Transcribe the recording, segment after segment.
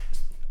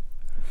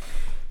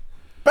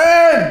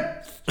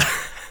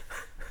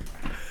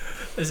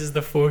This is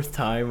the fourth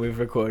time we've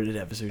recorded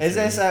episode. Is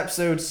 3. this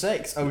episode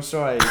 6? Oh,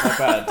 sorry, my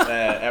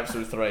bad.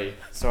 Episode 3.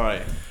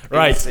 Sorry.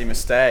 Right. It's a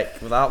mistake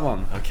with that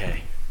one.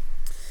 Okay.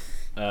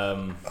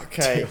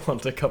 Okay. Do you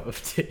want a cup of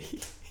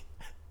tea?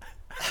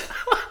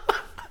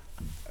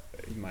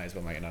 You might as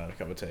well make another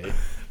cup of tea.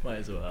 Might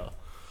as well.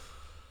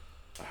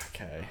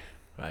 Okay.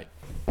 Right.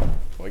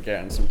 We're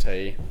getting some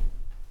tea.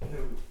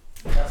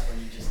 That's when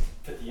you just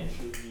put the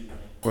intro music on.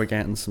 We're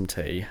getting some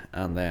tea,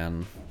 and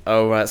then...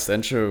 Oh, that's the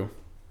intro.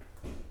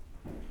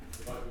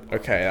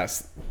 Okay,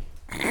 that's...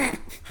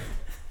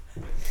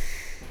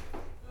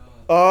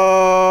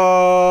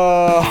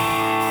 Oh!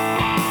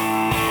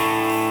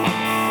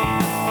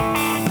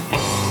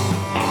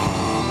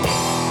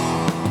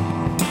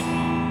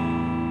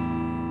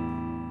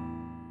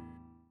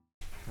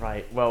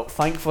 Right, well,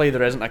 thankfully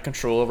there isn't a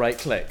control right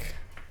click.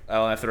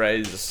 Well, if there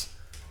is,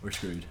 We're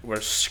screwed.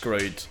 we're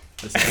screwed.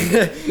 This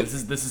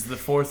is the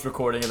fourth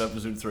recording of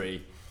episode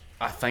 3.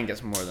 I think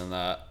it's more than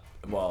that.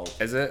 Well,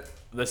 Is it?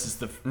 this is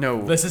the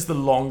No. This is the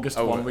longest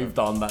Oh, one we've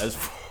done. That is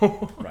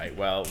 4. Right,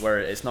 well,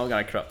 it's not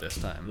going to corrupt this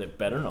time. It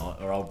better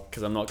not, or I'll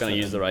Because I'm not going to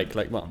use the right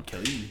click button.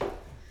 kill you.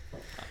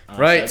 And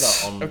Right, I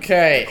said that on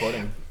okay.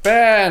 recording.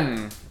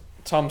 Ben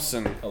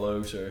Thompson.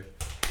 Hello, sir.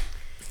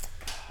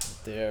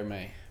 Dear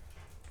me.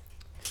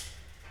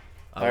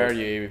 I How are was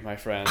you, my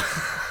friend?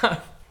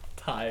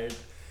 tired.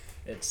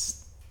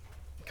 It's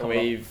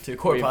We've to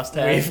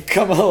 10:15. We've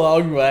come a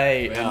long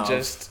way We in have.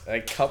 just a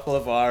couple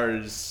of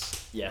hours.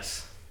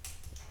 Yes.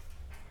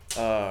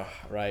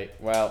 Right.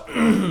 Well,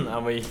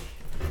 And we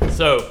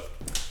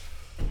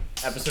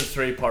episode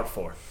 3 part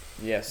 4.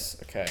 yes.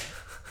 Okay.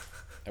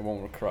 It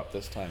won't corrupt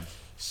this time.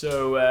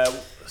 So I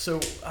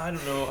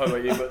don't know how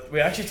about you, but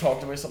we actually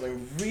talked about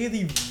something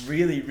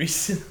really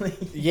recently.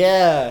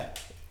 Yeah.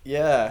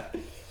 Yeah.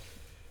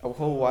 A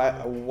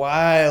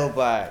while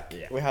back,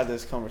 Yeah. we had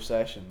this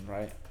conversation,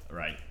 right?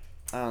 Right.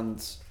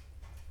 And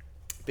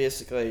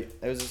basically,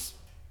 it was just,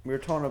 we were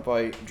talking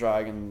about we were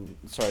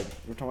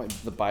talking about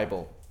the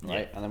Bible,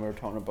 right? Yeah. And then we were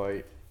talking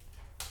about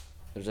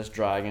there's this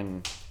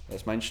dragon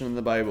that's mentioned in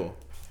the Bible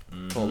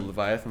called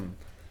Leviathan,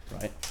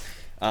 right?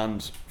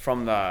 And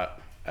from that,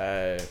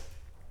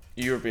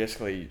 you were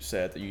basically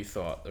said that you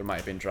thought there might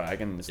have been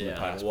dragons in the Yeah,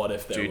 past what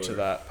if there due to were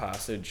that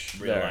passage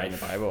real there in the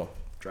life Bible.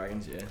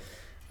 Dragons, yeah.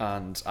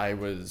 And I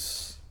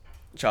was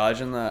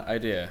challenging that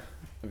idea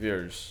of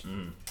yours.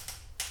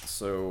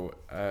 So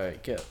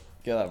get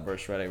that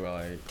verse ready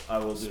while I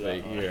will do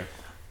speak that.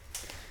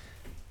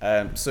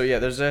 here. So yeah,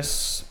 there's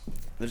this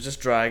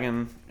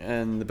dragon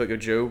in the book of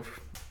Job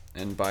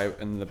in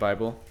the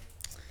Bible,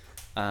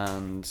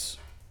 and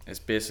it's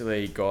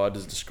basically God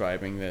is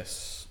describing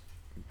this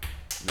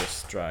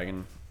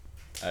dragon.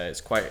 It's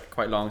quite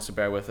long, so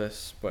bear with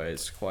us, but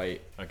it's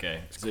quite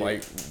Okay.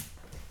 quite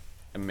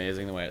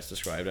amazing the way it's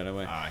described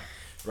anyway. Aye.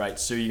 Right,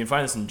 so you can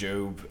find this in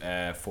Job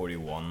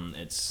 41.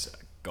 It's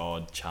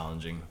God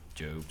challenging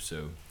Job.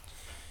 So,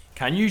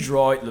 can you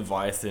draw out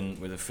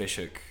Leviathan with a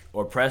fishhook,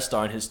 or press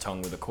down his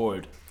tongue with a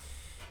cord?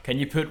 Can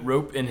you put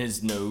rope in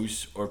his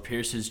nose, or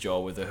pierce his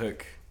jaw with a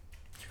hook?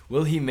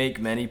 Will he make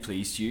many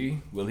pleas to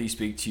you? Will he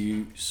speak to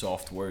you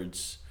soft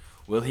words?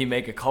 Will he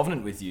make a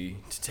covenant with you,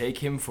 to take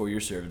him for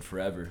your servant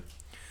forever?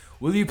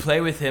 Will you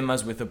play with him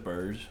as with a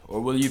bird, or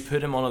will you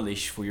put him on a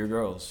leash for your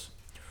girls?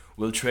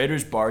 Will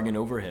traders bargain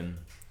over him?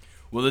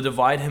 Will they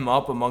divide him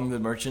up among the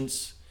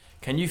merchants?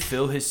 Can you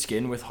fill his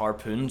skin with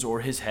harpoons, or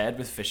his head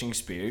with fishing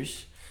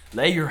spears?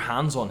 Lay your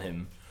hands on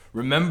him.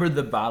 Remember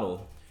the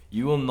battle.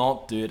 You will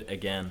not do it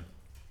again.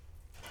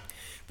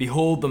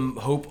 Behold, the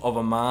hope of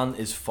a man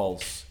is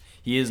false.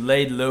 He is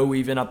laid low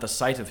even at the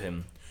sight of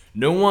him.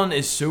 No one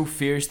is so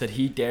fierce that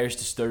he dares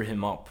to stir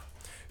him up.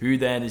 Who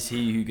then is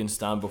he who can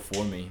stand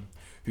before me?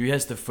 Who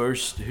has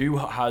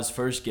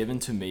first given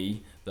to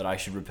me that I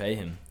should repay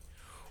him?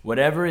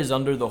 Whatever is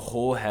under the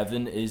whole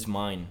heaven is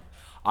mine.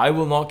 I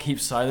will not keep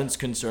silence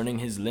concerning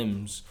his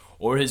limbs,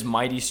 or his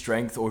mighty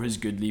strength, or his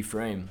goodly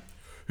frame.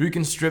 Who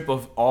can strip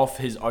off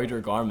his outer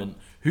garment?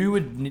 Who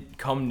would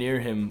come near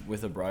him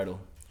with a bridle?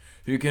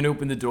 Who can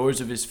open the doors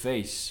of his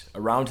face?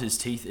 Around his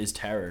teeth is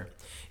terror.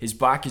 His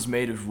back is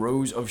made of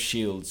rows of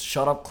shields,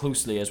 shut up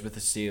closely as with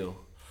a seal.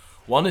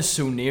 One is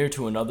so near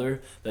to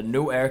another that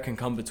no air can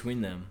come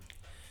between them.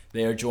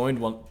 They are joined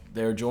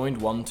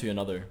one to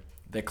another.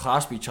 They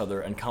clasp each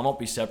other and cannot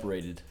be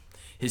separated.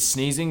 His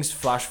sneezings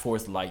flash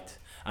forth light,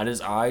 and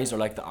his eyes are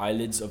like the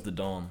eyelids of the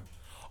dawn.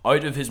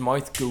 Out of his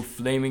mouth go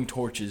flaming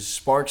torches,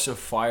 sparks of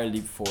fire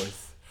leap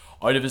forth.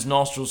 Out of his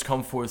nostrils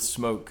come forth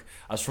smoke,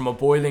 as from a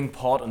boiling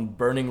pot and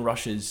burning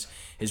rushes.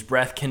 His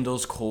breath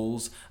kindles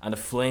coals, and a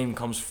flame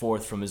comes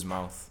forth from his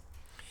mouth.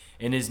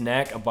 In his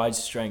neck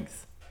abides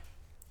strength,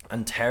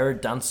 and terror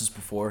dances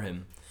before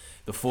him.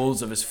 The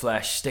folds of his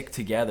flesh stick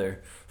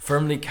together,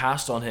 firmly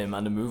cast on him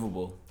and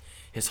immovable.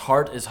 His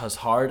heart is as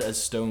hard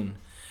as stone,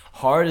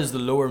 hard as the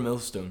lower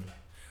millstone.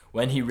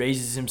 When he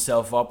raises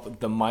himself up,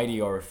 the mighty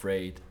are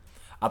afraid.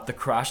 At the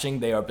crashing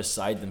they are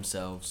beside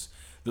themselves.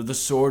 Though the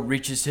sword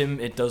reaches him,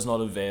 it does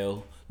not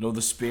avail, nor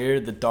the spear,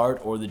 the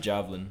dart, or the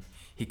javelin.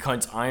 He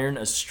counts iron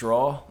as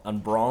straw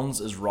and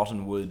bronze as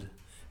rotten wood.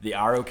 The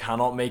arrow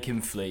cannot make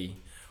him flee.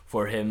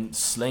 For him,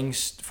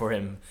 stones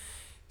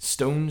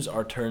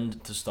are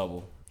turned to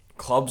stubble.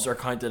 Clubs are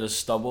counted as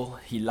stubble.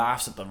 He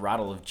laughs at the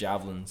rattle of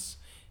javelins.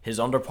 His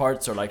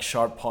underparts are like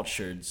sharp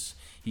potsherds.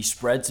 He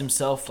spreads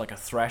himself like a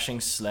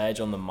threshing sledge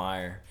on the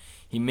mire.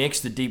 He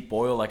makes the deep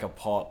boil like a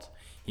pot.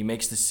 He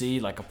makes the sea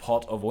like a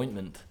pot of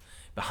ointment.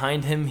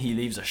 Behind him he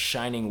leaves a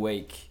shining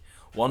wake.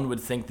 One would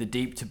think the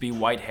deep to be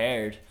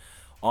white-haired.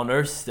 On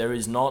earth there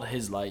is not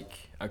his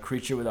like, a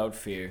creature without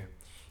fear.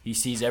 He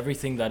sees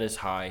everything that is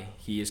high.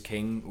 He is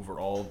king over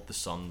all the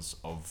sons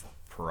of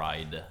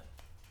pride.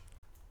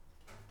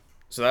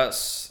 So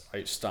that's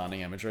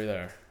outstanding imagery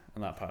there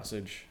in that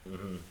passage.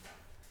 Mm-hmm.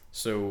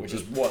 So Which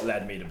is what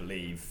led me to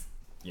believe,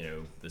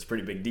 there's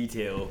pretty big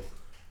detail.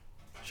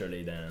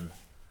 Surely then.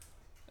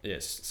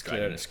 yes,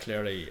 Describing it's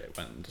clearly it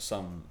went into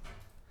some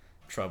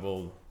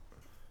trouble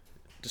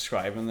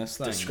describing this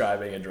thing.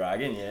 Describing a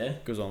dragon, yeah.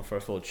 Goes on for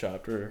a full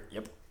chapter.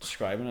 Yep.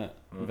 Describing it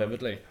Mhm.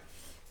 vividly.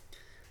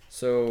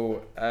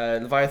 So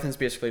Leviathan's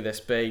basically this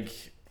big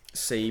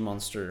sea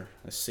monster,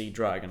 a sea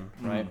dragon,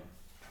 right?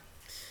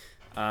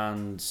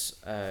 And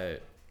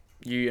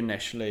you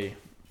initially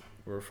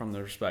were from the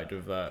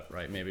perspective that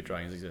maybe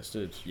dragons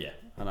existed, Yeah.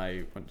 and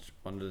I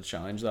wanted to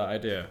challenge that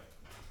idea.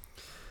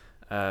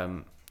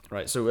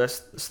 Right, so this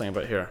thing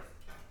about here.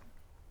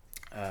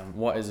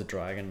 What is a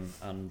dragon,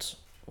 and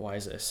why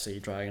is it a sea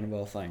dragon of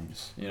all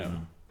things?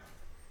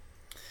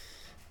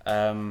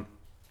 Well,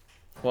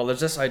 there's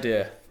this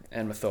idea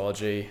in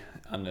mythology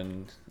and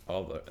in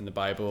the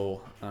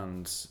Bible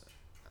and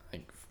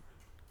like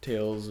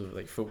tales of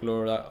like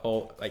folklore that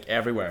all like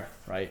everywhere,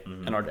 right?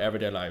 In our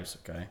everyday lives,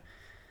 okay.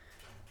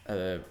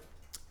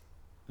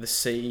 The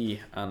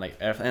sea and like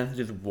anything to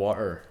do with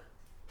water,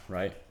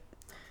 right,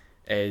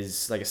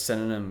 is like a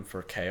synonym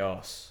for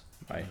chaos,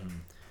 right?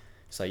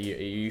 So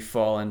you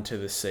fall into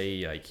the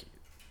sea, like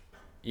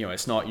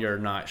it's not your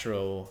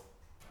natural.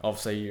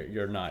 Obviously,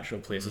 your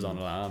natural place is on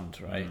land,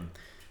 right?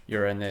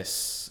 You're in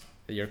this.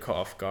 You're caught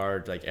off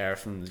guard, like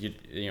everything.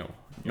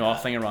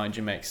 Nothing around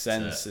you makes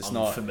sense. It's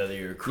not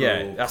unfamiliar. Cruel,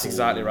 yeah, that's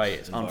exactly cold right.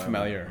 It's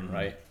environment.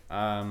 unfamiliar,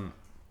 right?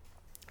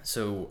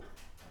 So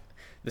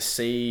the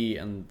sea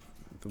and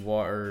the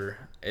water,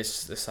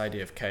 it's this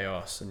idea of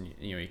chaos, and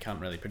you can't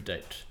really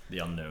predict. The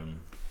unknown.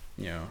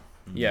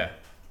 Yeah,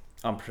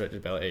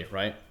 unpredictability,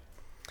 right?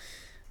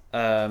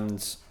 And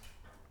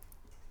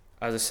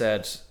as I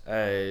said,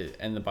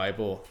 in the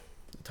Bible,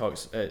 it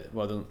talks. Well, it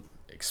doesn't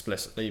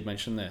explicitly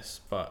mention this,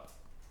 but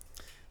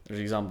there's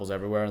examples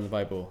everywhere in the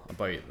Bible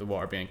about the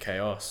water being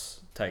chaos.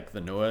 Take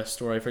the Noah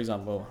story, for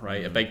example,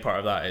 right? A big part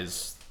of that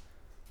is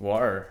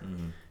water.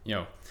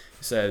 It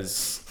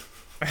says.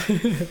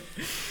 It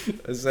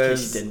says. In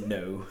case you didn't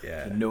know,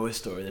 Yeah. the Noah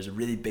story. There's a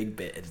really big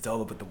bit. It's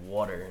all about the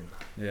water.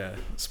 Yeah.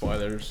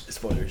 Spoilers.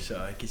 Spoilers.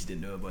 So in case you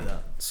didn't know about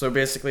that. So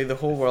basically, the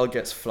whole world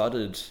gets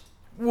flooded.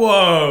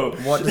 Whoa!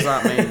 What does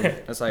that mean?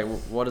 It's like,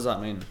 what does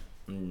that mean?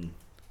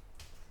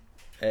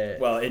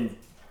 Well, in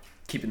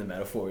keeping the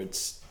metaphor,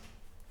 it's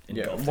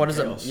engulfed What in does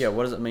it? chaos. Yeah.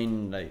 What does it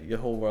mean? Like the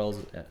whole world's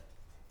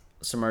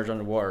submerged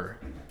underwater.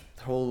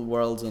 The whole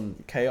world's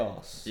in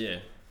chaos. Yeah.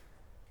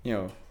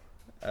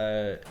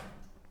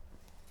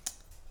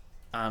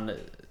 And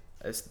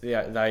it's the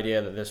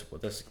idea that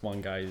this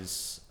one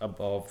guy's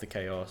above the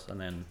chaos, and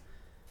then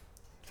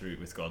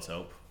With God's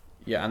help.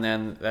 yeah, and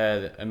then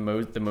in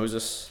the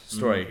Moses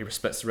story, he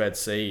splits the Red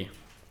Sea,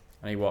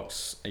 and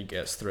he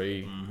gets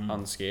through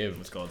unscathed.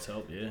 With God's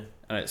help, yeah.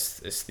 And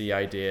it's the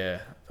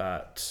idea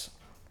that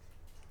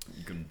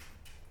You can.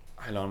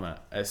 hold on a minute.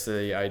 It's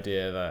the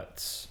idea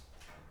that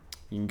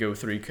you can go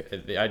through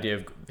the idea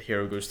of the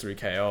hero goes through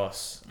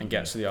chaos and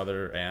gets to the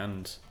other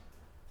end.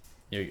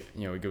 He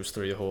goes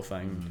through the whole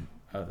thing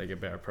as like a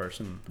better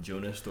person.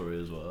 Jonah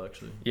story as well,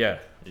 actually. Yeah.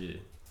 Yeah.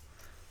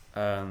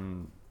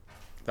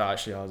 That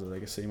actually has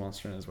like a sea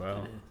monster in it as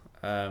well.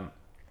 Yeah.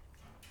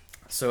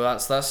 So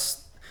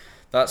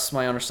that's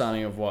my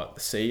understanding of what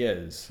the sea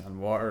is and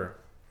water.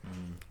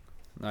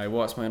 Now,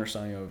 what's my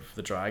understanding of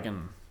the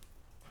dragon?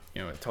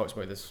 It talks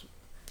about this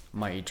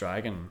mighty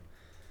dragon.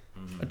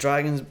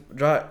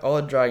 All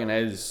a dragon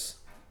is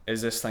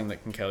this thing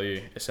that can kill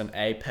you. It's an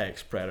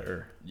apex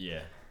predator.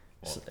 Yeah.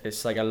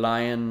 It's like a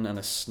lion and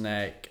a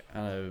snake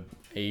and an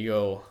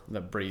eagle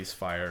that breathes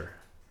fire.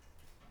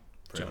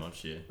 Pretty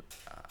much, yeah.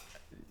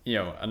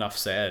 Enough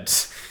said.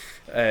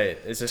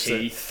 It's just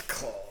Teeth,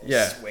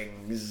 claws,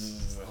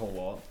 wings, the whole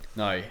lot.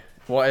 now,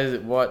 what is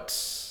it? What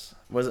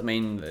does it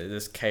mean?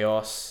 This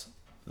chaos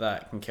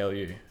that can kill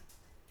you.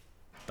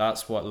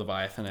 That's what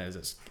Leviathan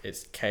is.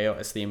 It's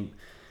chaos.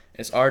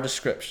 It's our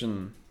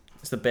description.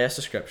 It's the best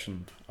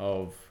description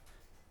of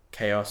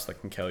chaos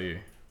that can kill you.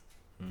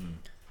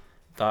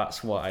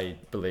 That's what I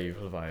believe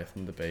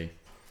Leviathan to be.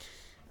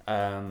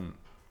 A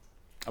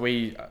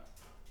wee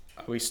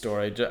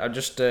story. I'll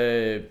just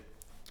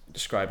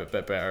describe it a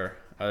bit better.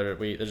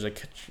 There's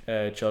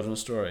a children's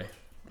story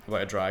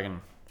about a dragon,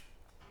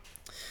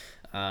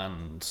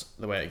 And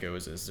the way it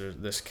goes is there's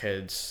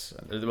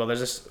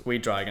this wee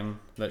dragon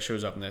that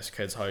shows up in this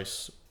kid's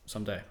house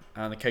someday,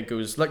 and the kid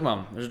goes, "Look,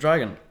 mum, there's a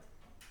dragon,"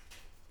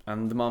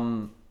 and the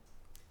mum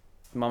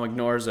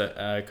ignores it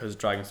because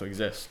dragons don't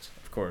exist,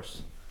 of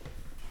course.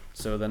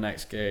 So the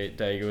next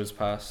day goes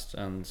past,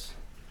 and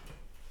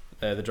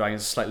the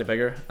dragon's slightly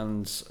bigger,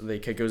 and the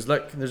kid goes,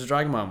 "Look, there's a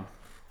dragon, mum,"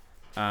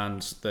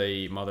 and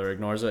the mother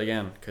ignores it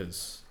again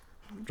because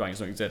dragons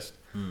don't exist.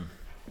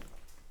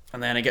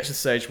 And then it gets to the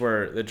stage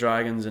where the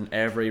dragon's in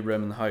every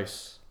room in the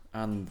house,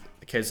 and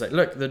the kid's like,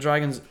 "Look, the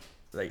dragon's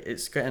like,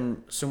 it's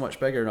getting so much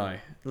bigger now.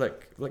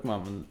 Look,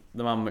 mum." And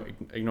the mum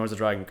ignores the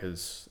dragon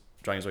because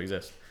dragons don't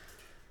exist.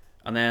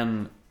 And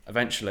then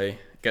eventually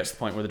it gets to the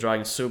point where the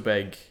dragon's so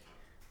big,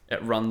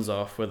 it runs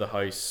off with the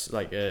house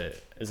like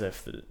as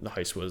if the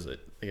house was like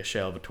a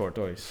shell of a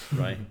tortoise,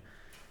 right?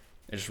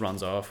 It just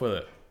runs off with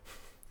it,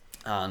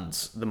 and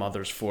the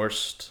mother's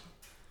forced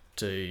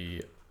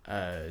to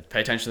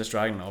pay attention to this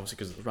dragon, obviously,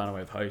 because it ran away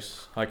with the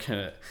house.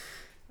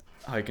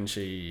 How can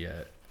she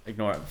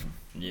ignore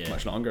it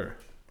much longer?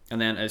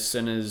 And then as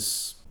soon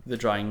as the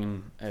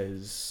dragon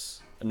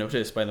is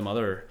noticed by the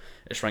mother,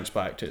 it shrinks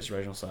back to its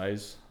original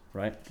size,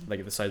 right?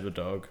 Like the size of a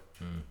dog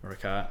or a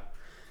cat.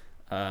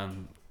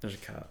 There's a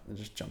cat that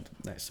just jumped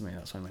next to me,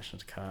 that's why I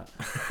mentioned a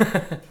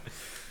cat.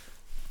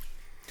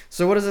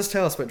 So what does this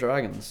tell us about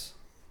dragons?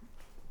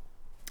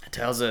 It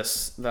tells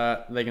us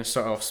that they can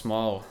start off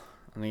small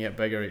and they get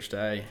bigger each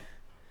day,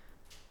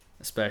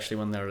 especially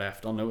when they're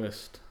left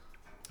unnoticed.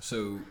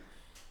 So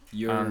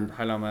and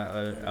how long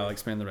I'll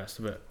explain the rest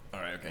of it.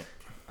 Alright, okay.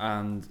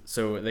 And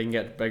so they can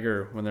get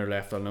bigger when they're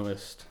left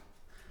unnoticed,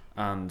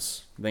 and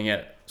they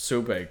get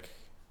so big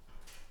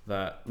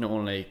that not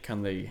only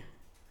can they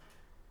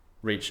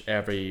reach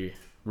every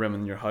room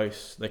in your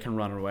house, they can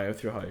run away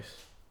with your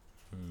house.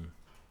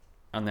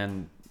 And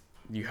then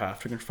you have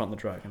to confront the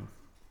dragon,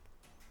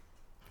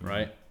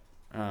 right?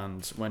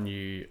 And when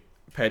you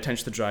pay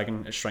attention to the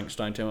dragon, it shrinks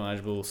down to a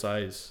manageable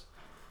size.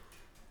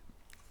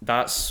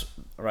 That's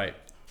right.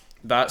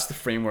 That's the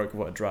framework of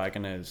what a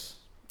dragon is,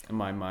 in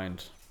my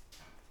mind.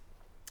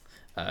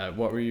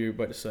 What were you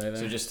about to say there?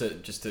 So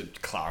just to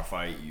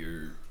clarify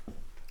your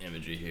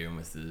imagery here and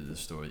with the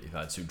story that you've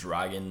had. So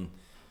dragon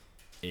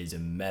is a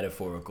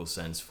metaphorical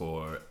sense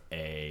for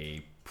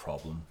a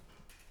problem,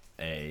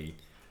 a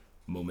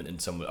moment in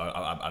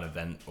an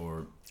event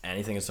or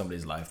anything in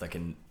somebody's life that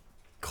can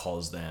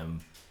cause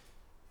them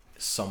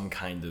some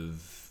kind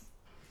of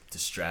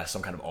distress,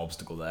 some kind of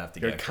obstacle that they have to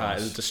Your get cat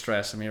across. is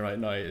distressing me right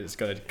now. It's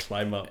going to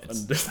climb up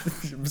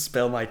and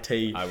spill my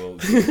tea. I will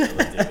deal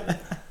with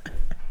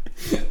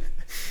it.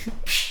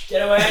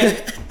 Get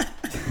away!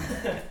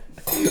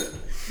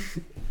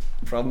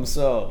 Problem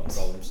solved.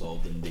 Problem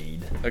solved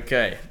indeed.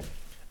 Okay.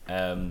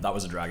 That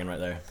was a dragon right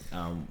there.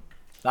 That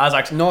was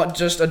actually Not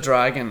just a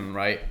dragon,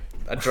 right?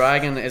 A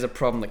dragon is a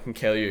problem that can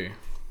kill you.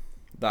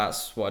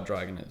 That's what a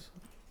dragon is.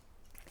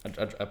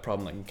 A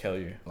problem that can kill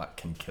you. that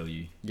can kill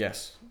you.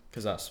 Yes,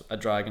 because that's a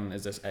dragon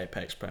is this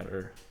apex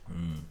predator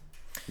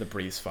that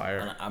breathes fire.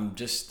 And I'm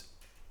just.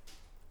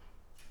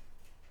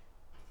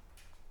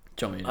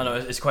 Do you want me to- I know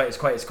it's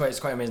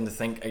quite amazing to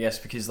think, I guess,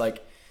 because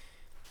like,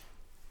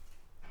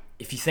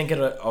 if you think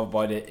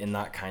about it in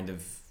that kind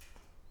of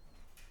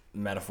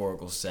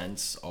metaphorical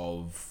sense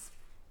of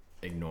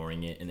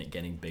ignoring it and it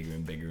getting bigger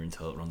and bigger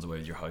until it runs away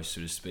with your house,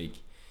 so to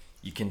speak,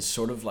 you can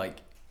sort of like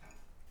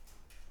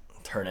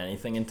turn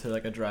anything into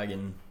like a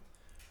dragon,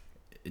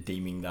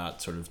 deeming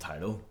that sort of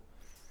title.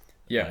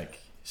 Yeah. Like,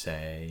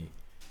 say,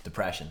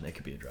 depression, it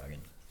could be a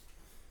dragon.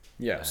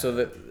 Yeah, so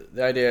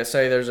the idea,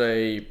 say there's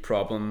a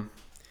problem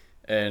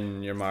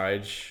in your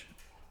marriage,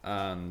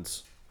 and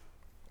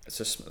it's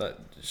just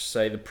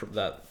say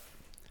that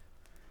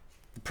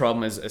the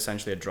problem is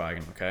essentially a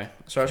dragon. Okay,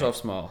 it starts off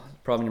small.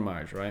 Problem in your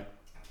marriage, right?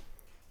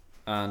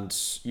 And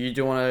you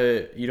don't want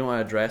to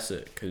address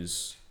it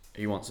because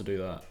he wants to do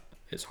that.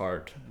 It's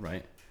hard,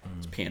 right?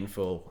 It's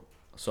painful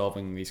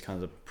solving these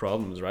kinds of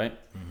problems, right?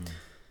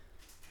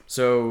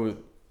 So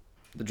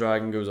the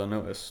dragon goes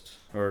unnoticed,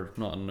 or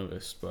not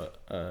unnoticed,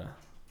 but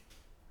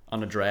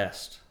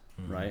unaddressed,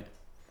 right?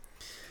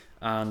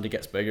 And it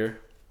gets bigger,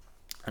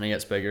 and it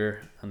gets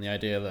bigger, and the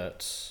idea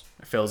that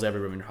it fills every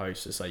room in your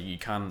house is like you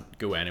can't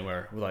go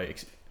anywhere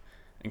without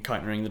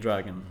encountering the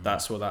dragon.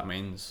 That's what that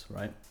means,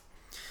 right?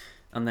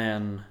 And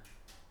then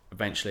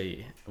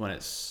eventually, when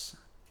it's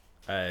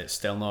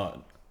still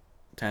not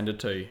tended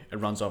to, it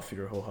runs off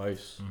your whole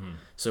house.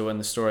 So in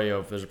the story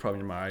of there's a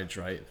problem in your marriage,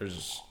 right?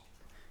 There's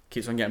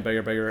keeps on getting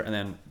bigger, and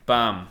then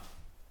bam,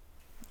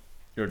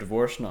 you're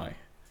divorced now.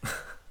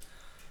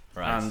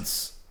 Right.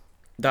 And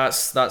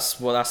that's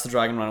the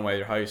dragon running away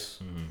with your house.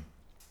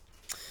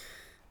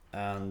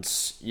 And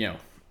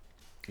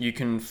you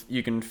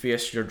can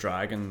face your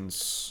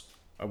dragons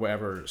at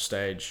whatever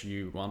stage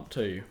you want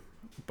to,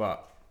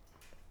 but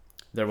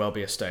there will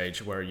be a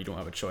stage where you don't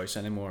have a choice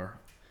anymore,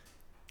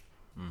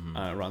 and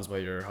it runs by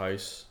your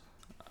house,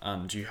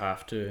 and you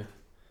have to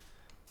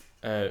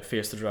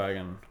face the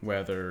dragon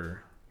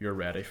whether you're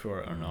ready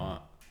for it or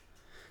not.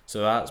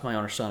 So that's my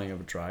understanding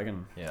of a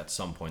dragon. Yeah, at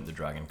some point the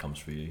dragon comes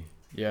for you,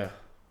 Yeah.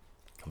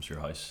 comes to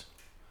your house,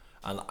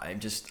 and I'm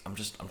just kind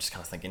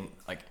of thinking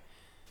like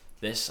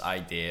this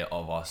idea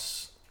of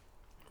us.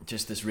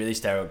 Just this really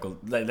stereotypical.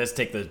 Let's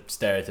take the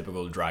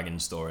stereotypical dragon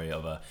story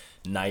of a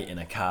knight in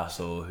a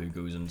castle who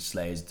goes and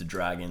slays the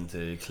dragon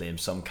to claim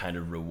some kind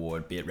of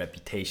reward, be it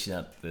reputation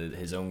at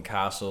his own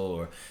castle,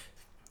 or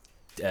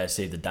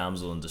save the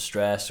damsel in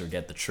distress, or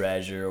get the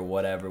treasure, or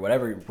whatever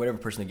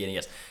person the genie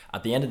gets.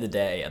 At the end of the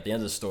day, at the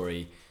end of the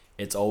story,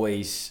 he's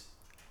always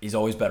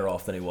better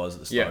off than he was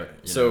at the start.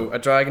 Yeah. So a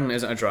dragon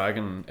isn't a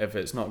dragon if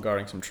it's not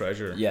guarding some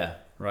treasure. Yeah.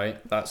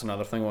 Right. That's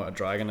another thing. What a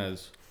dragon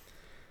is.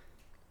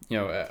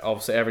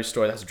 Obviously every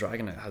story that has a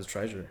dragon, it has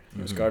treasure.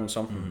 It's guarding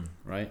something,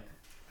 right?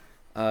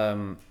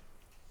 And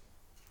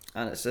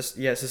it's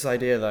this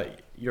idea that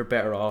you're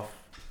better off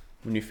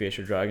when you face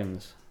your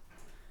dragons.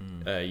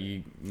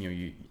 You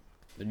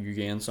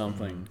gain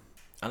something.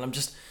 And I'm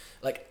just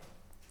like,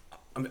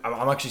 I'm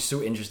actually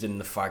so interested in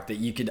the fact that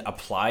you could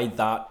apply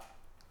that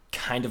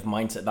kind of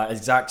mindset, that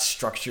exact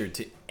structure,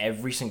 to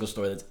every single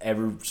story that's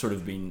ever sort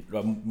of been,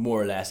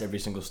 more or less every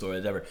single story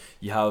that's ever.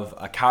 You have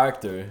a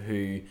character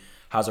who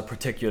has a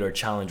particular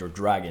challenge or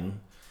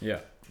dragon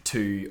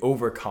to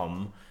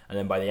overcome, and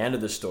then by the end of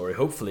the story,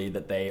 hopefully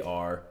that they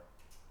are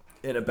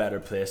in a better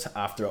place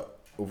after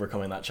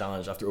overcoming that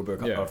challenge,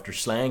 after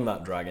slaying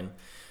that dragon.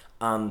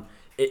 And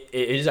it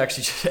is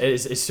actually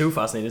it's so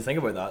fascinating to think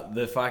about that,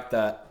 the fact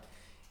that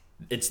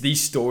it's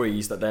these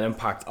stories that then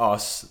impact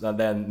us, that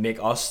then make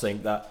us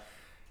think that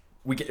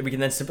we can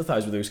then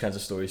sympathize with those kinds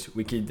of stories.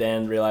 We could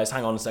then realize,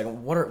 hang on a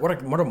second, what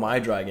are my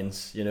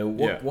dragons?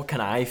 What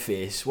can I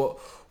face?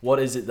 What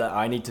is it that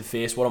I need to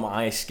face? What am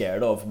I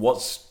scared of?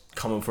 What's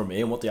coming for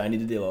me, and what do I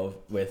need to deal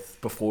with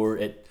before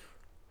it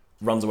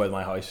runs away with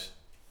my house?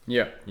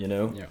 Yeah.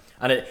 Yeah.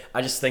 And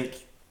I just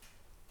think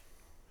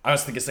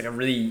it's like it's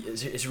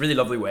a really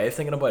lovely way of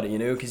thinking about it,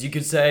 because you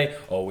could say,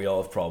 oh, we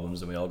all have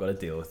problems and we all got to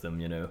deal with them,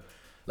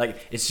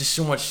 like it's just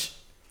so much.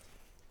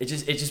 It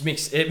just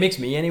makes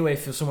me anyway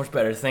feel so much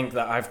better to think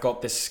that I've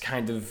got this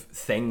kind of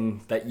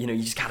thing that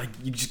you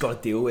just gotta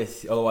deal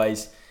with,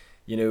 otherwise,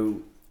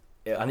 and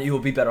you'll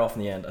be better off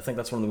in the end. I think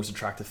that's one of the most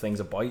attractive things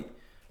about,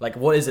 like,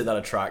 what is it that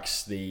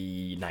attracts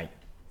the knight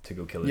to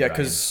go kill the dragon?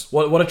 Because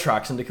what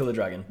attracts him to kill the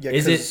dragon?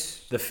 Is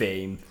it the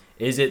fame?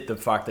 Is it the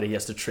fact that he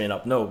has to train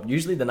up? No,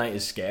 usually the knight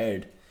is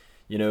scared.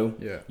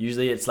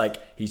 Usually it's like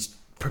he's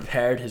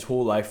prepared his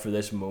whole life for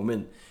this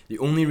moment. The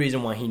only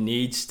reason why he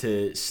needs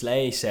to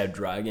slay said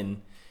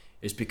dragon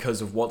is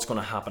because of what's going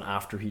to happen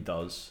after he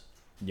does.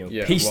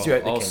 Peace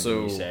throughout the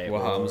kingdom, you say.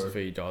 What happens if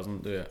he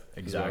doesn't do it?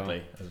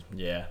 Exactly.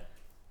 Yeah.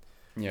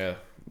 Yeah.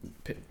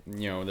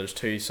 There's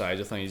two sides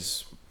of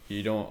things.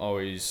 You don't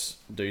always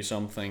do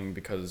something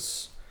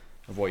because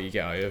of what you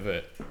get out of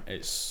it.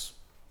 It's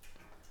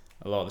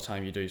a lot of the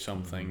time you do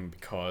something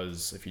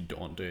because if you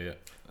don't do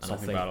it,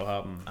 something bad will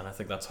happen. And I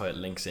think that's how it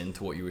links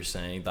into what you were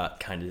saying, that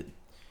kind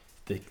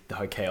of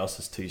how chaos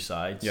has two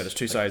sides. Yeah, there's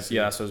two sides.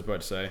 Yeah, that's what I was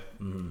about to say.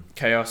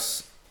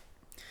 Chaos.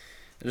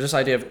 There's this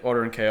idea of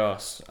order and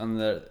chaos, and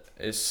that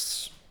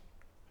it's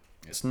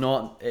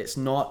not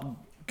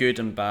good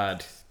and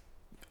bad.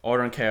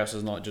 Order and chaos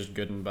is not just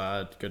good and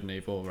bad, good and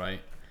evil, right?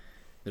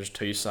 There's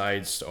two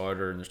sides to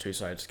order and there's two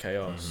sides to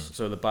chaos.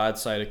 So the bad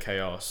side of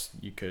chaos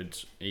you could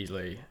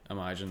easily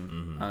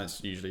imagine, and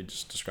it's usually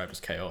just described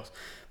as chaos.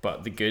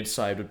 But the good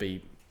side would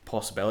be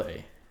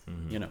possibility.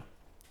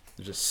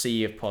 There's a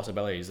sea of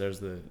possibilities.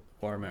 There's the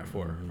war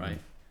metaphor, right?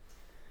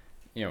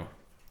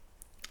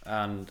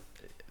 And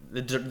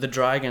the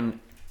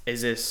dragon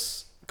is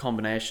this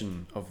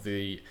combination of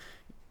the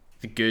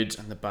good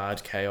and the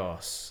bad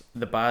chaos.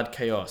 The bad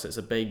chaos, it's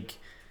a big,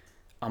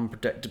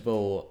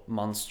 unpredictable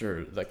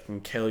monster that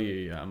can kill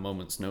you at a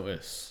moment's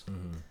notice.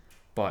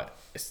 But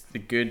it's the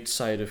good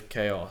side of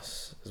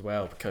chaos as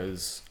well,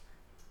 because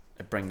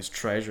it brings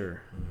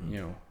treasure.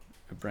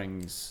 It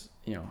brings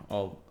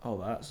all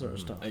that sort of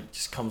stuff. It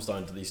just comes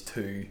down to these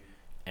two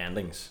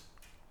endings,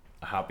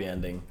 a happy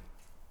ending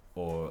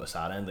or a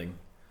sad ending.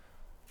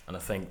 And I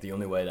think the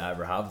only way to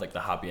ever have like the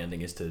happy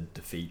ending is to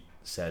defeat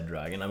said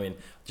dragon. I mean,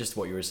 just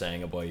what you were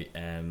saying about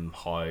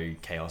how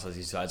chaos has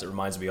these sides, it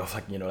reminds me of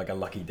like a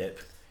lucky dip.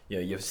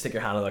 You stick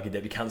your hand in a lucky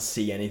dip, you can't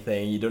see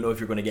anything, you don't know if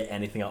you're going to get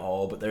anything at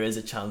all, but there is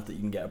a chance that you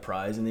can get a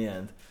prize in the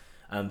end.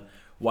 And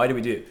why do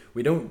we do it?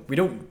 We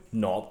don't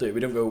not do it.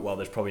 We don't go, well,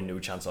 there's probably no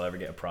chance I'll ever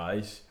get a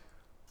prize.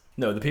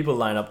 No, the people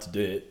line up to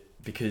do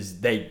it because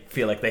they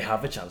feel like they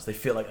have a chance. They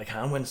feel like they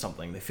can win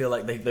something. They feel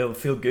like they'll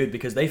feel good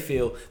because they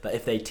feel that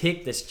if they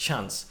take this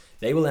chance,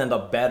 they will end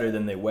up better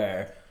than they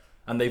were,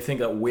 and they think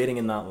that waiting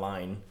in that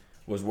line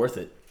was worth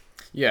it.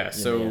 Yeah,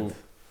 so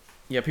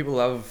people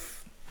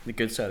love the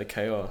good side of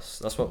chaos.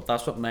 That's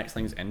what makes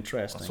things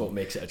interesting. That's what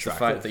makes it attractive.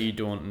 The fact that you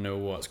don't know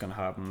what's going to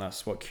happen,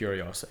 that's what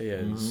curiosity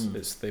is.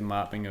 It's the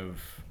mapping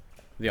of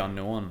the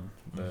unknown,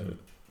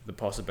 the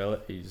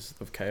possibilities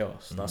of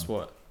chaos. That's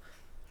what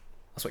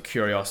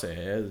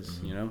curiosity is,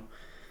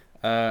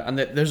 and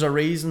there's a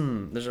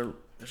reason. There's a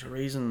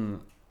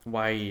reason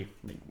why.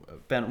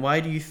 Ben, why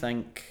do you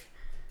think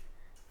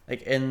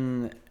like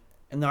in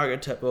the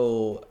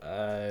archetypal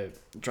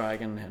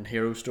dragon and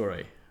hero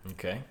story,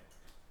 Okay.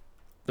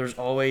 there's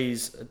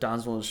always a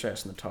damsel in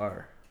distress in the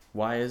tower.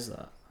 Why is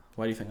that?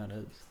 Why do you think that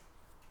is?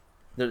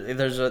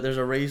 There's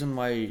a reason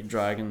why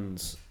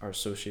dragons are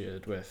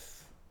associated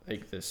with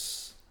like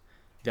this,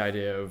 the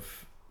idea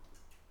of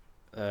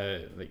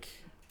like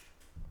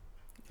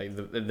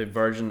the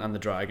virgin and the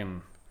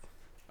dragon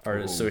are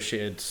Oh.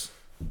 associated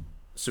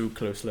so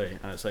closely,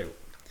 and it's like,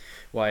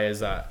 why is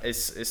that?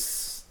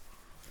 It's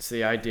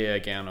the idea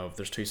again of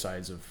there's two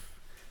sides of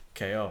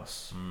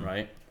chaos,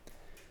 right?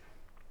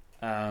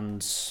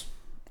 And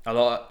a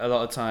lot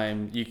of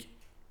time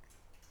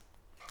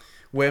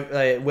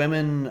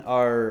women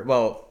are,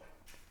 well,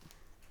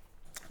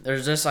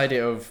 there's this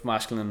idea of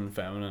masculine and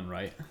feminine,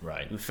 right?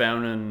 Right. The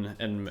feminine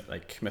in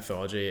like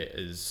mythology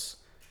is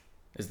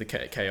the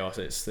chaos.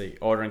 It's the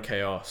order and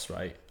chaos,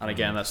 right? And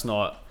again, that's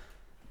not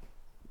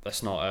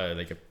a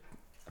like a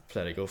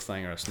political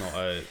thing, or it's not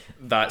a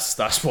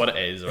that's what it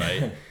is,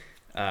 right?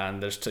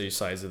 And there's two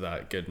sides of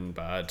that, good and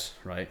bad,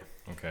 right?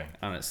 Okay.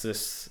 And it's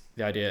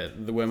the idea,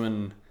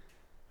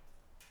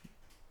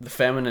 the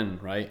feminine,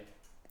 right,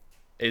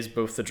 is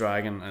both the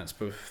dragon and it's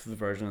both the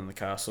virgin in the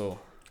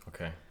castle.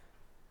 Okay.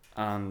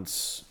 And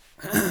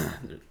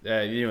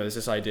there's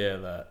this idea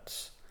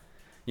that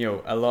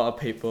a lot of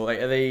people, like,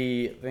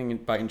 they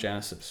think back in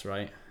Genesis,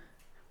 right?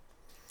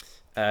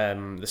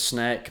 The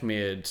snake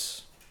made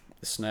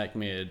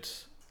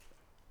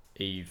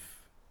Eve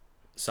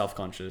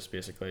self-conscious,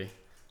 basically.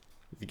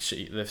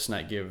 The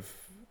snake gave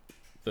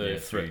the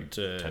fruit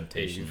to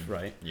temptation. Eve,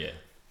 right? Yeah.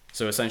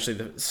 So essentially,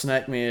 the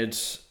snake made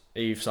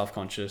Eve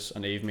self-conscious,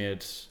 and Eve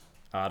made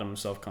Adam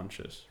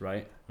self-conscious,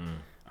 right?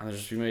 And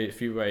there's a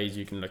few ways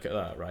you can look at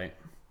that, right?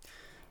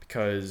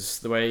 Because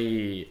the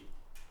way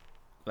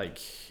like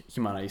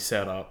humanity's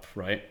set up,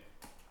 right?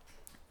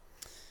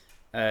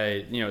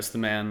 It's the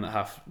men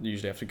that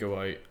usually have to go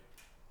out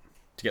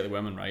to get the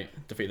women, right?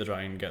 Defeat the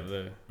dragon, get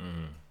the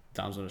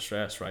damsel in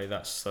distress, right?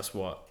 That's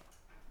what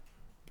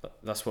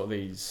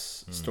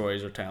these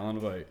stories are telling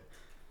about.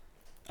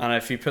 And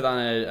if you put that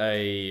in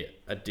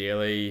a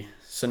daily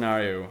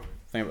scenario,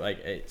 think like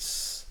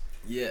it's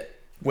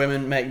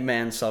women make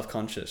men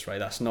self-conscious, right?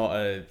 That's not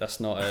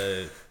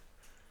a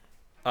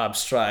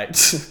abstract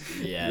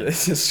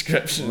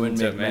description. Women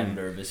to make men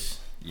nervous.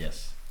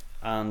 Yes.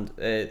 And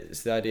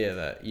it's the idea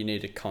that you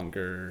need to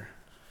conquer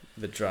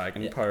the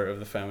dragon part of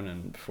the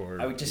feminine before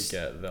you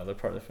get the other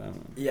part of the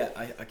feminine. Yeah,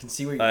 I can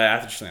see where you... I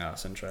just think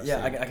that's interesting.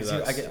 Yeah, I can see...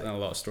 I get a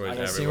lot of stories. I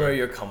can see where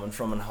you're coming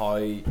from and how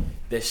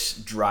this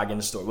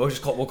dragon story... We'll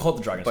call it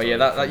the dragon story. But yeah,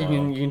 that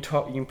you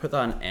can put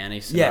that in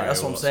any scenario. Yeah,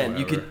 that's what I'm saying.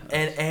 You whatsoever. could,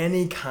 in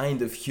any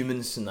kind of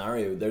human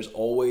scenario, there's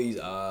always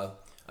a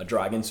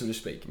dragon, so to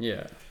speak.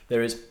 Yeah.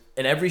 There is,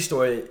 in every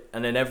story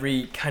and in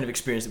every kind of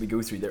experience that we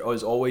go through, there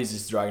is always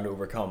this dragon to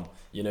overcome.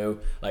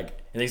 Like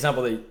in the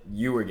example that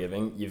you were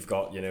giving, you've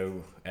got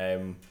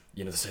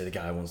say the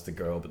guy wants the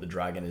girl, but the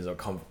dragon is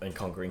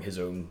conquering his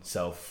own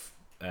self,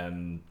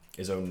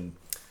 his own,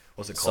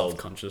 what's it called?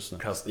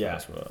 Self-consciousness. Yeah,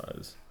 that's what it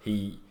is.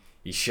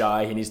 He's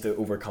shy. He needs to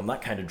overcome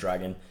that kind of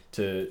dragon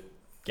to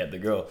get the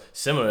girl.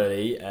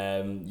 Similarly,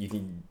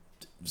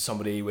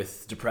 somebody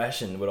with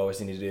depression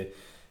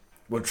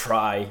would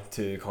try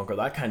to conquer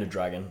that kind of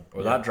dragon,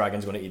 or that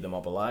dragon's going to eat them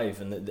up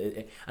alive. And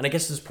I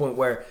guess this point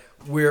where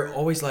we're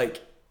always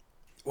like,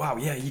 wow,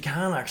 yeah, you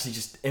can actually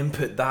just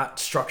input that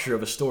structure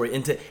of a story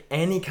into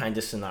any kind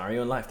of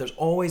scenario in life. There's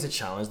always a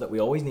challenge that we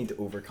always need to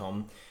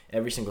overcome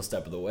every single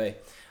step of the way.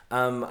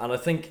 And I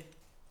think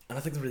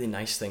the really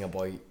nice thing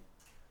about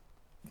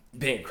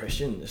being a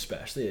Christian,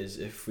 especially, is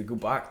if we go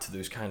back to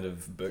those kind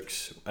of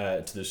books,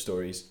 to those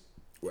stories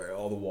where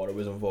all the water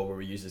was involved, where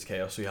we used as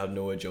chaos. So you had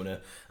Noah, Jonah,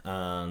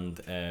 and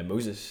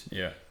Moses.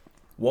 Yeah.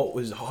 What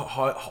was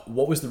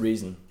the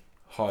reason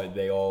how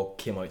they all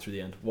came out through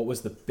the end? What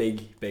was the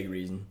big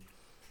reason?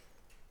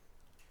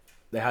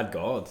 They had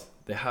God.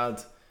 They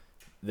had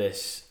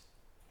this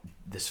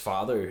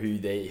Father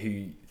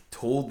who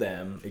told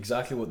them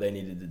exactly what they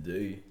needed to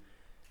do,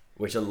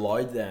 which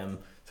allowed them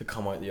to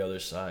come out the other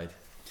side.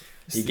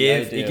 He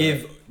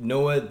gave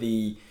Noah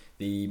the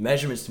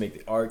measurements to make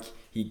the ark.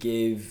 He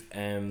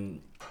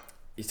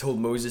told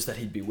Moses that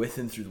he'd be with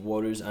him through the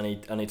waters,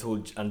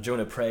 and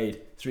Jonah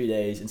prayed 3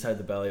 days inside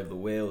the belly of the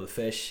whale, the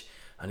fish,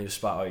 and he was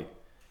spat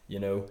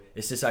out.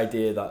 It's this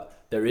idea that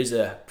there is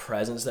a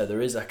presence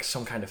there is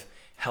some kind of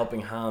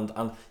helping hand,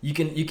 and you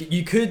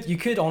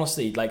could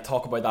honestly like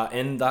talk about that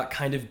in that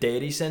kind of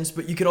deity sense,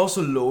 but you could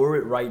also lower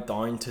it right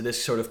down to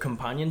this sort of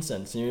companion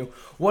sense.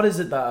 What is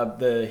it that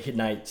the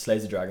knight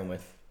slays the dragon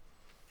with?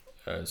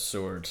 A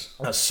sword.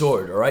 A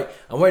sword, all right.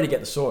 And where did he get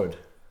the sword?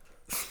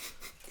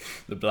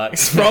 The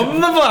blacksmith. From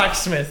the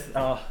blacksmith.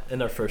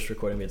 In our first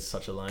recording, we had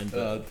such a line.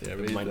 But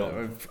Wait,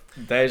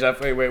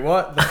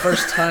 what? The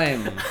first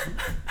time.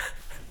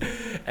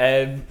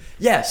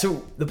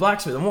 So the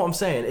blacksmith, and what I'm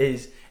saying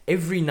is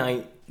every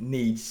knight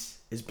needs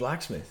his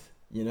blacksmith.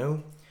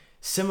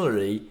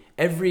 Similarly,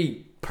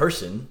 every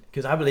person,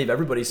 because I believe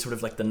everybody's sort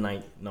of like the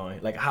knight now.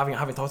 Like having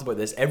talked about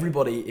this,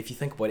 everybody, if you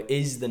think about it,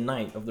 is the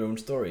knight of their own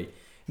story,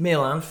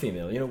 male and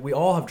female. You know, we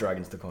all have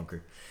dragons to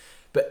conquer,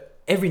 but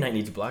every knight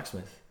needs a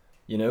blacksmith.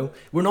 You know,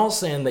 we're not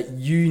saying that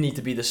you need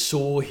to be the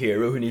sole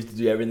hero who needs to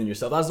do everything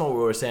yourself. That's not what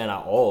we're saying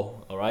at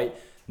all. All right.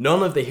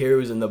 None of the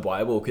heroes in the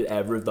Bible could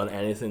ever have done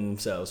anything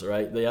themselves. All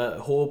right. The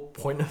whole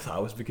point of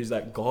that was because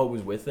that God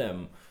was with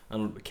them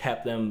and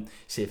kept them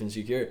safe and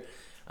secure.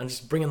 And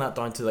just bringing that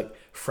down to like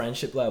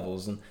friendship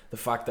levels and the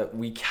fact that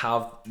we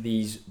have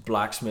these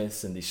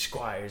blacksmiths and these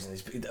squires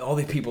and all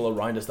these people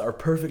around us that are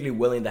perfectly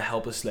willing to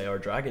help us slay our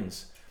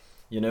dragons,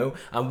 you know,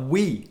 and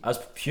we as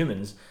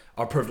humans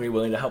are perfectly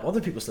willing to help other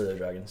people slay their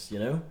dragons, you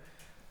know.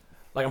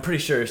 Like, I'm pretty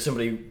sure if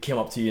somebody came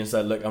up to you and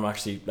said, look, I'm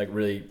actually like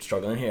really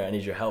struggling here, I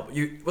need your help,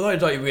 you without a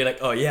doubt you'd be like,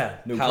 oh yeah,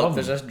 no problem.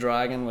 There's this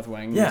dragon with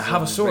wings. Yeah,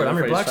 have a sword, I'm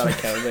your blacksmith.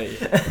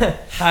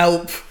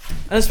 Help.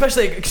 And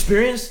especially like,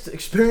 experienced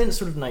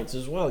sort of knights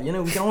as well. You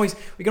know, we can always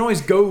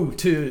go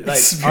to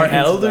like our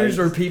elders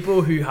or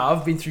people who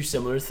have been through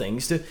similar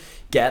things to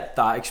get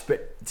that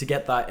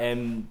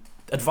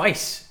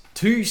advice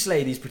to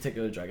slay these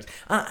particular dragons.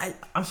 And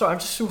I'm sorry, I'm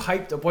just so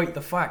hyped about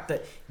the fact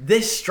that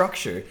this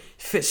structure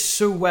fits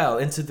so well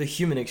into the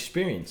human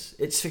experience.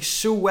 It fits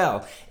so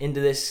well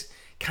into this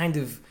kind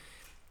of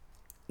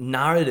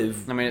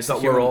narrative. I mean, it's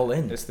that we're all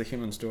in. It's the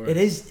human story. It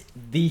is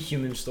the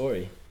human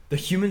story. The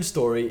human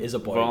story is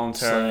about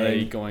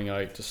voluntarily going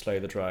out to slay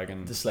the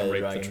dragon, to slay the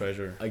dragon. The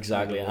treasure.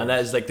 Exactly, and that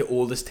is like the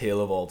oldest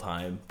tale of all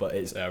time, but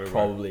it's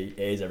probably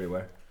is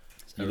everywhere.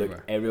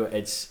 Look everywhere.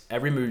 It's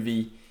every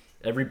movie,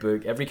 every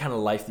book, every kind of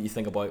life that you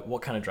think about.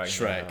 What kind of dragon?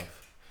 Shrek.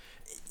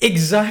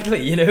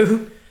 Exactly, you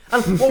know.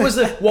 And what was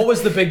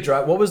the big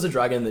dragon? What was the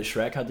dragon that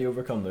Shrek had to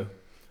overcome though?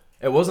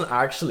 It wasn't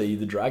actually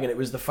the dragon. It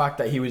was the fact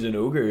that he was an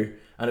ogre,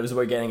 and it was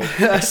about getting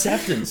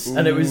acceptance.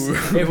 And it was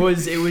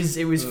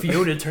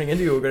Fiona turning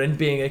into ogre and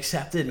being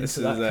accepted. This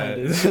is not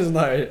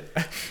a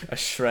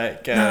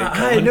Shrek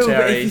I know,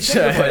 but if you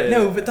think about it,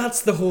 no, but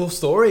that's the whole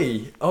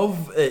story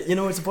of it. You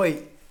know, it's about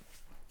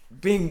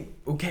being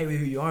okay with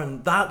who you are,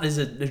 and that is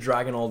a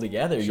dragon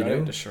altogether. Shout you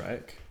know, out to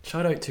Shrek.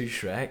 Shout out to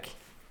Shrek,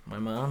 my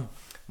man,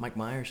 Mike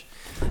Myers.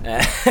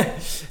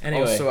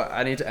 Anyway, also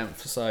I need to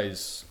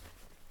emphasize.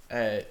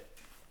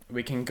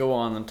 We can go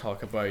on and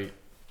talk about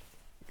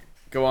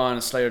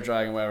slay your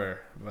dragon, whatever,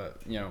 but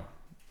you know,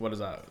 what is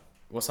that?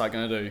 What's that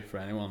gonna do for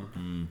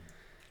anyone?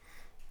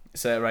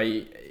 So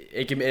right,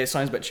 it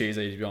sounds a bit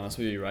cheesy to be honest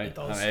with you, right? It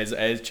does. It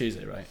is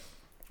cheesy, right?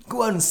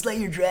 Go out and slay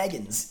your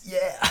dragons,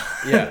 yeah.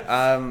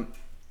 Yeah.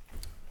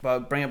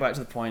 But bring it back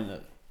to the point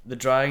that the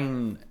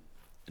dragon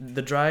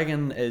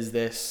is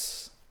this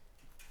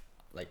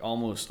like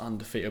almost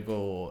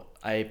undefeatable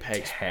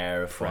apex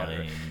terrifying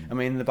predator. I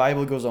mean, the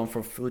Bible goes on for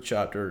a full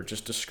chapter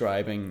just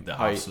describing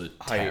how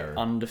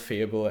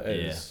undefeatable it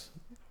is.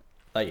 Yeah.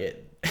 Like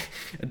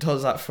it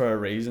does that for a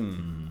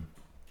reason.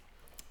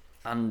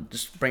 And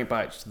just bring it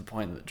back to the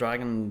point that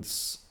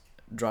dragons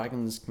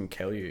can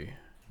kill you,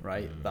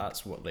 right?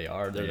 That's what they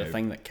are. They're the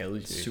thing that kills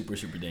you. Super,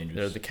 super dangerous.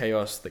 They're the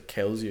chaos that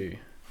kills you.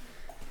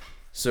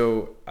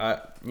 So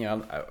I'm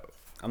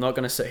not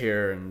gonna sit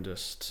here and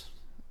just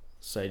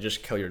say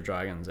just kill your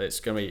dragons.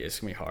 It's gonna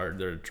be hard.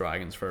 They're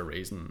dragons for a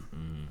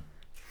reason.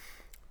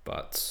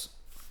 But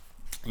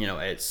you know,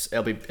 it's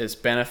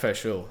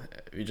beneficial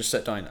if you just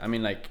sit down. I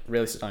mean, like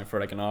really sit down for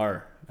like an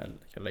hour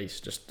at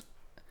least, just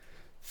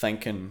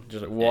thinking,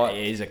 just like what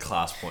it is a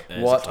class point.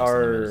 What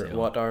are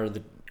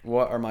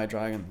my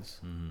dragons?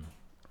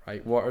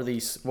 Right? What are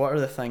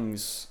the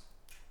things?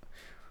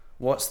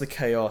 What's the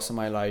chaos in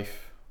my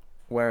life?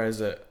 Where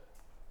is it?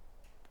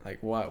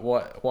 Like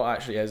what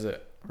actually is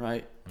it?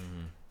 Right?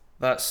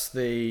 That's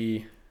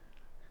the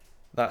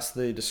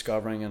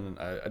discovering and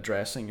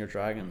addressing your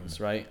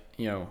dragons, right?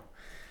 You know,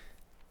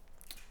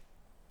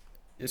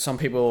 some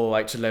people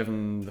like to live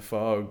in the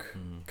fog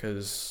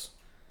because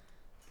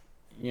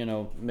you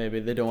know, maybe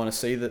they don't want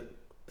to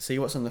see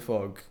what's in the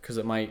fog because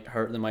it might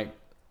hurt them, might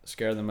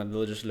scare them, and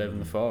they'll just live in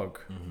the fog.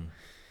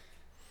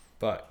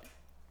 But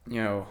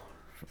you know,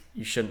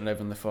 you shouldn't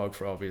live in the fog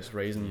for obvious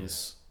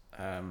reasons.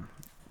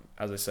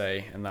 As I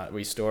say in that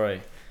wee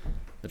story,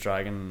 the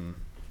dragon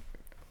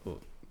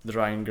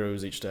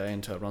grows each day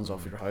until it runs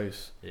off your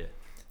house. Yeah.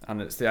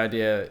 And it's the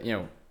idea, you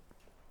know,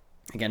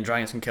 again,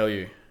 dragons can kill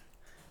you.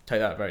 Take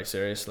that very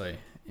seriously.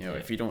 You know,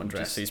 if you don't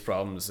address these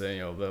problems, you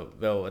know,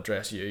 they'll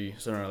address you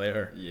sooner or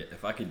later. Yeah.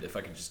 If I could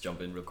just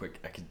jump in real quick,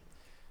 I could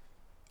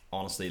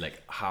honestly,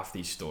 like, half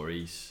these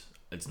stories,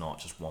 it's not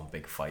just one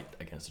big fight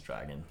against a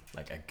dragon.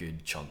 Like, a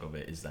good chunk of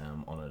it is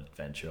them on an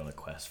adventure, on a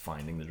quest,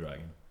 finding the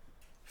dragon,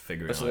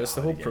 figuring out. It's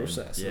the whole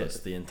process. Yeah, it's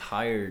the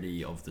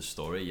entirety of the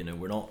story. You know,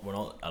 we're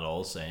not at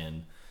all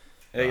saying.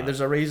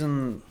 There's a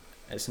reason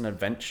it's an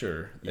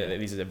adventure. Yeah.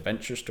 These are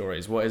adventure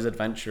stories. What is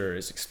adventure?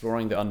 It's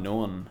exploring the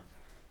unknown.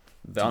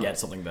 To get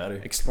something better.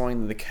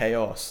 Exploring the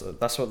chaos.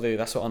 That's what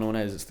unknown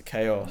is. It's the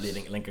chaos.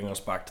 Linking us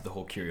back to the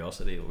whole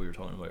curiosity that we were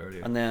talking about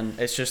earlier. And then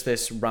it's just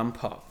this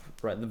ramp up,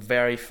 right? The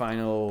very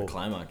final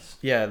climax.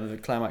 Yeah, the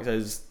climax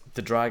is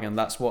the dragon.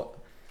 That's what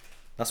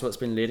That's what it's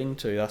been leading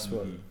to. That's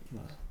what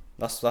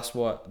that's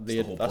what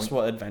the whole that's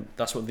point.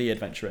 what the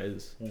adventure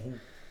is.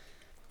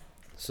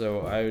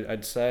 So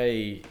I'd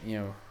say, you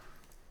know,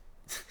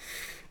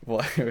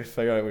 what we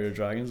figure out what your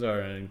dragons are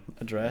and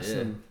address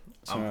them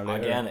sooner or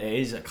later. Again, it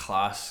is a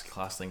class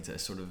thing to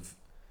sort of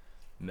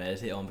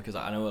meditate on, because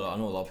I know a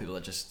lot of people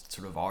that just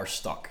sort of are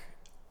stuck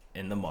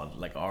in the mud,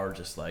 like are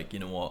just like, you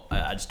know what,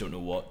 I just don't know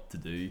what to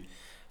do.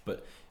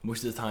 But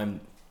most of the time,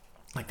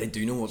 like, they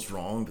do know what's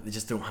wrong, but they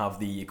just don't have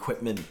the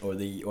equipment or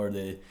the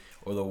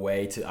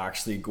way to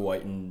actually go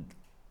out and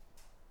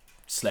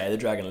slay the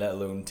dragon, let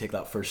alone take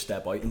that first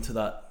step out into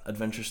that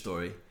adventure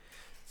story.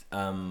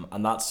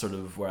 And that's sort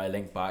of where I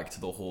link back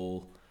to the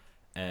whole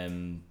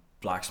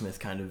blacksmith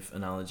kind of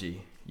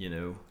analogy, you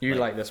know. You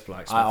like this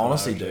blacksmith I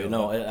honestly analogy do. a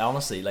No, lot. I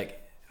honestly, like,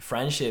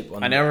 friendship.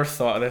 I never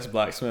thought of this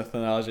blacksmith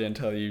analogy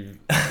until you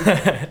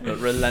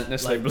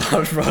relentlessly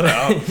brought it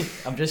up.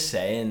 I'm just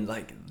saying,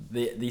 like,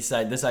 this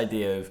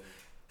idea of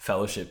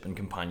fellowship and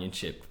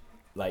companionship,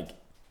 like,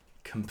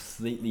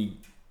 completely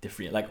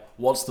different. Like,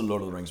 what's the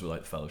Lord of the Rings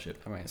without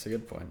fellowship? I mean, it's a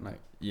good point. Like,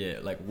 Yeah,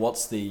 like,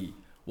 what's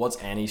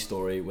any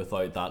story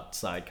without that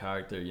side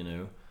character, you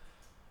know,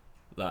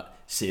 that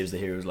saves the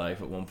hero's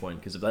life at one point?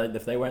 Because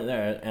if they weren't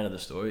there, end of the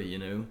story, you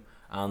know.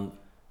 And,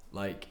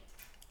 like,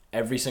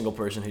 every single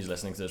person who's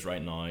listening to this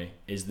right now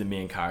is the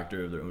main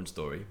character of their own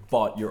story,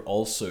 but you're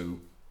also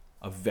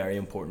a very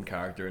important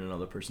character in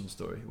another person's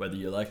story, whether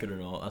you like it or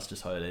not. That's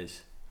just how it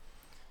is,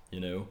 you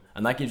know.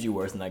 And that gives you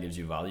worth and that gives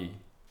you value.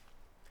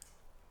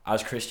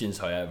 As Christians,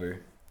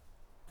 however,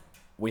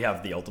 we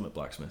have the ultimate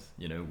blacksmith,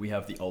 you know. We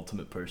have the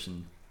ultimate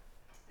person.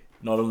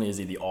 Not only is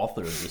he the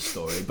author of this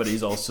story, but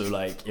he's also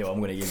like, I'm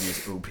going to give you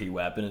this OP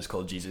weapon. It's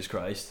called Jesus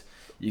Christ.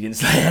 You can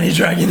slay any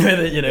dragon with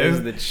it, you know. It's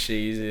the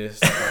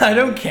cheesiest. I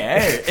don't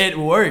care. It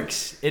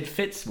works. It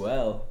fits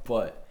well.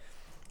 But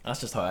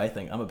that's just how I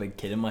think. I'm a big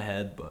kid in my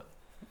head, but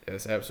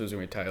This episode's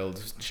gonna be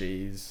titled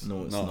Cheese.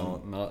 No, it's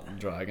not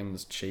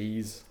dragons.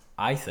 Cheese.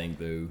 I think,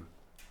 though,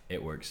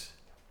 it works.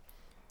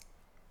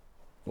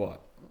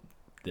 What?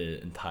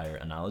 The entire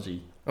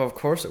analogy. Oh, of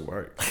course it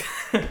worked.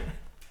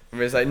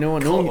 It's like no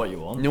Call it what you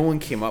want. one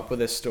came up with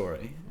this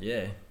story.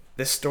 Yeah.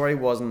 This story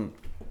wasn't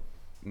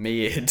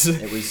made.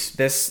 It was.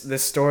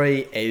 This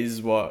story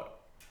is what.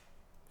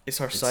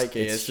 It's our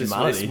psyche. it's It's just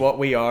humanity. it's what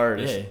we are.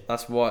 Yeah.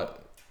 That's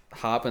what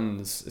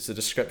happens. It's a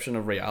description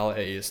of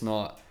reality. It's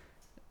not.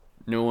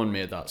 No one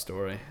made that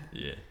story.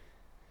 Yeah.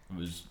 It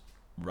was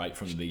right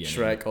from the beginning.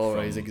 Shrek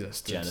always from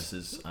existed.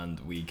 Genesis, and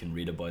we can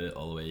read about it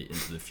all the way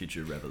into the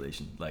future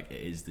Revelation. Like,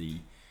 it is the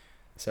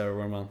It's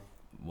everywhere, man.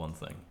 one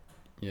thing.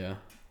 Yeah.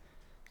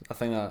 I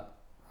think that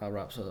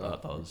wraps it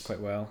up That does.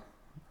 quite well.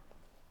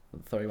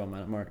 The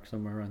 31-minute mark,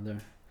 somewhere around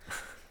there.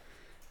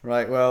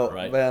 Right, well,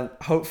 Right. then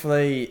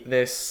hopefully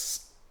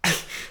this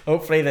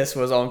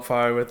was on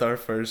par with our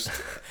first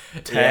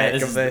take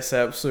this of is this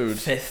episode.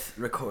 5th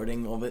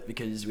recording of it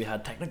because we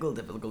had technical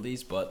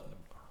difficulties, but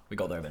we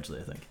got there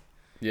eventually, I think.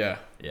 Yeah.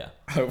 Yeah.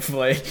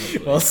 Hopefully.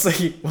 We'll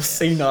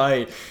see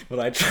now when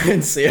I try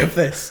and save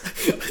this.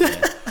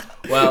 Yeah.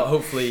 Well,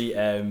 hopefully,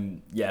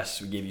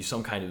 yes, we gave you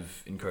some kind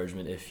of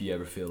encouragement if you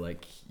ever feel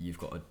like you've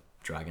got a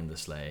dragon to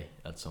slay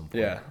at some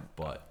point. Yeah.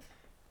 But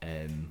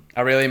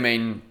I really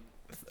mean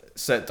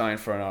sit down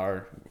for an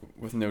hour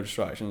with no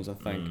distractions and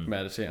think, Mm.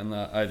 meditate on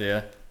that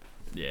idea.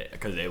 yeah,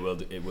 because it will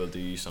do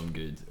you some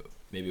good.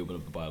 Maybe open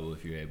up the Bible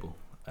if you're able.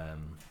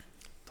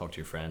 Talk to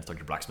your friends, talk to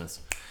your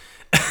blacksmiths.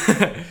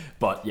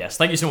 But yes,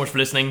 thank you so much for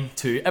listening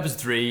to episode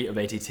 3 of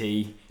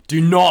ATT.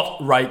 Do not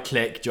right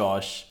click,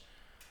 Josh.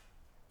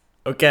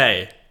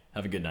 Okay.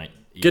 Have a good night.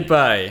 Evening,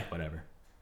 Goodbye. Whatever.